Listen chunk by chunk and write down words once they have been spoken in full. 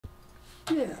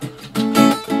Yeah.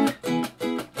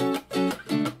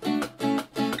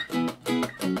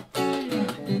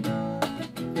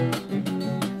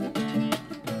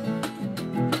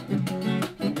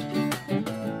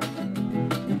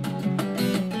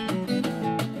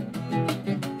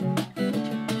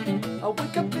 I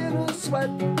wake up in a sweat,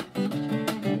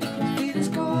 feet as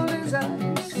cold as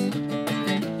ice.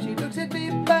 She looks at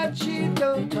me but she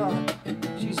don't talk.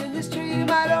 She's in this dream,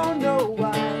 I don't know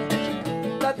why.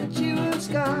 Thought that she was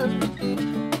gone.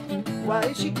 Why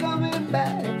is she coming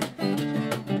back?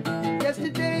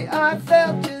 Yesterday I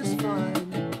felt just fine.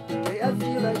 Today I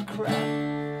feel like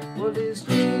crap. Well, this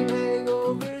dream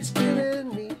hangover's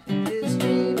killing me. This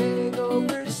dream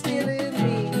hangover's stealing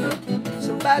me.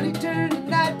 Somebody turn the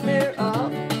nightmare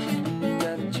off.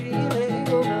 Got a dream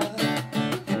hangover.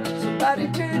 Somebody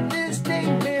turn this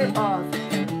nightmare off.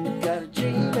 Got a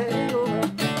dream hangover.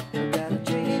 Got a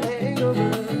dream hangover.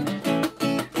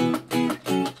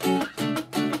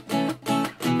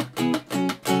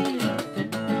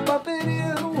 Bumping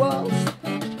in the walls.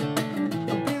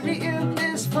 I'm weary in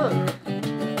this funk.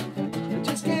 I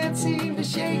just can't seem to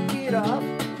shake it off.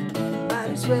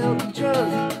 Might as well be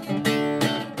drunk.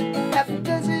 Half a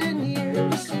dozen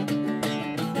years,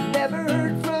 never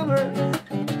heard from her.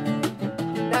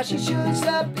 Now she shows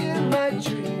up in my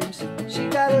dreams. She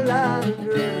got a lot of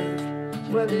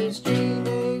nerve. Well, this dream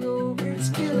hangover's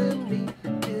killing me.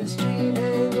 This dream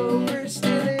hangover's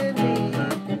stealing me.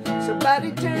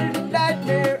 Somebody turn the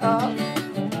nightmare off.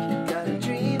 Got a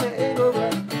dream hangover.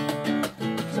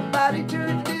 Somebody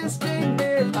turn this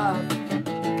nightmare off.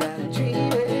 Got a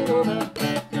dream hangover.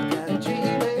 Got a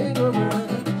dream hangover.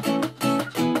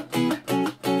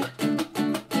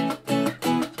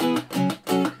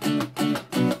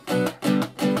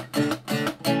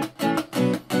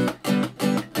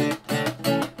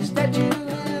 Statute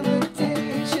of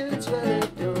limitations, well,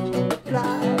 it don't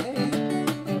apply.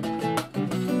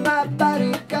 My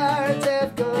bodyguards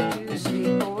have gone to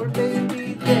sleep, or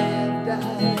maybe they've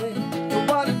died. Don't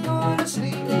wanna go to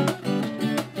sleep,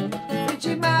 but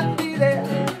she might be there.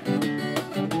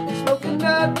 Smoke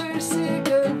another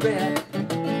cigarette,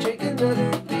 drink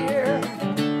another beer,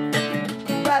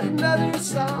 write another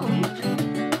song,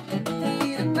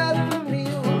 eat another meal.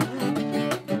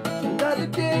 Another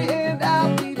day and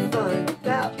I'll be fine.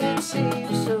 Now it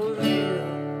seems so real.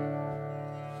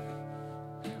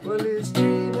 Well, this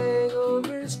dream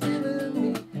hangover's killing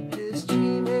me. This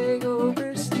dream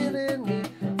hangover's stealing me.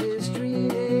 This dream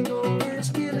hangover's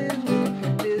killing me.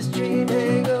 This dream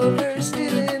hangover's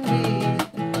stealing me.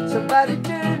 Somebody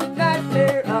turn the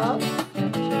nightmare off.